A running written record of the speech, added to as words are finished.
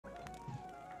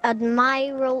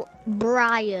Admiral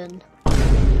Brian.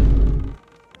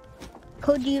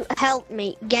 Could you help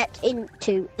me get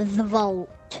into the vault?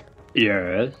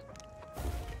 Yes.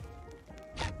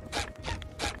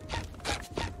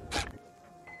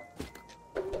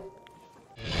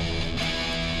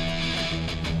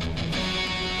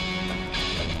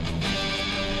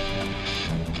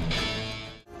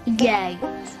 Yay.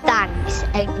 Thanks,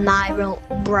 Admiral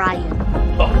Brian.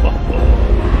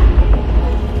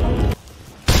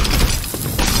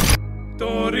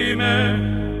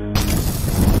 Dorime.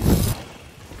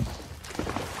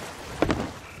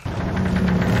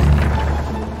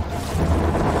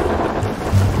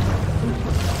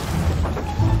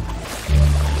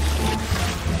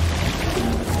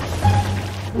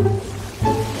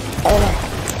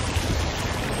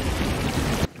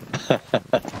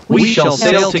 We shall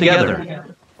sail together.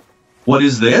 What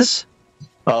is this?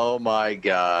 Oh my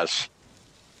gosh.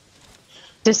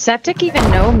 Does Septic even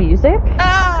know music?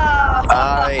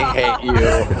 I hate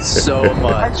you so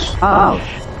much. Ouch.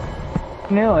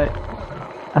 Knew it.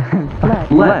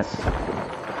 Bless.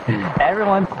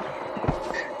 Everyone.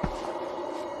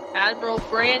 Admiral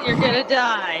Bran, you're gonna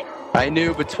die. I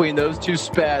knew between those two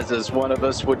spazzes, one of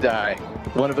us would die.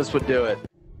 One of us would do it.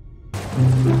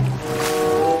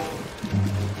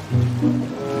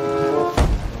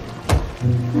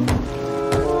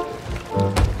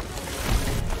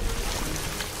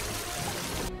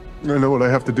 I know what I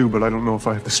have to do, but I don't know if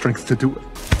I have the strength to do it.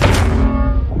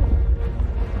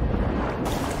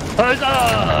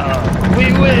 Huzzah!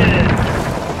 We win!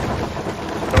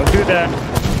 Don't do that.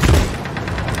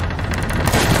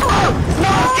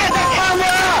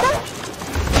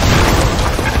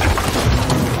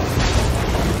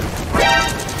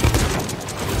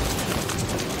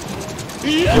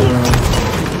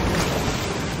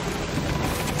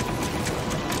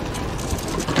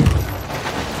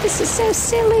 This is so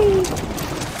silly.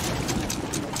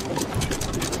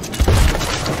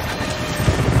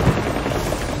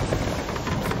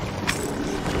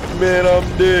 Man,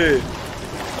 I'm dead.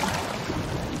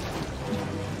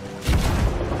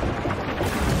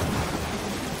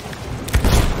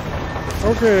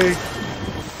 Okay.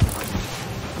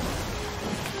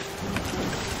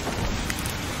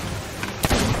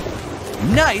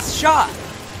 Nice shot!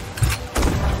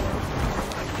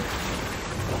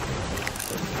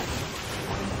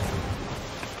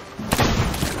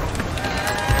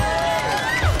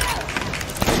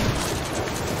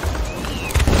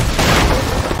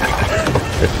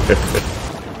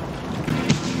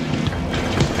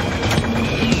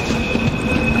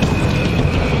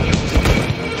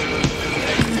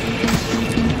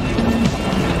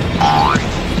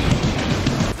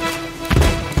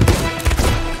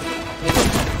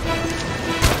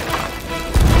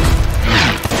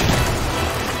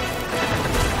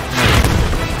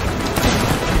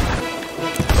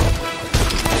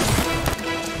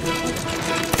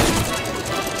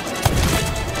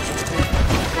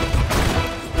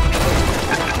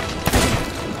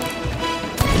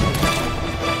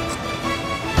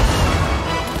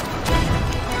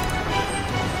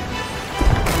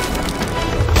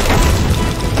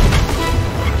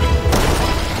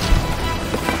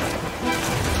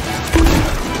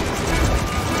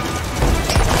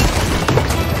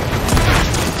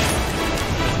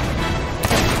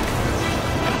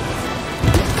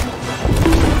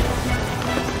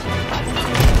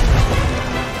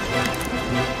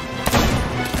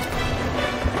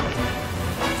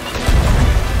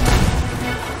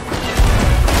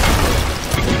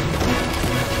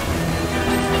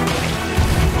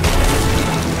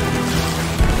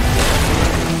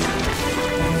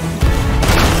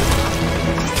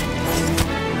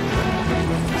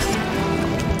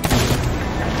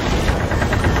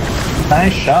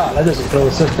 Nice shot. That doesn't feel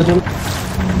assisted.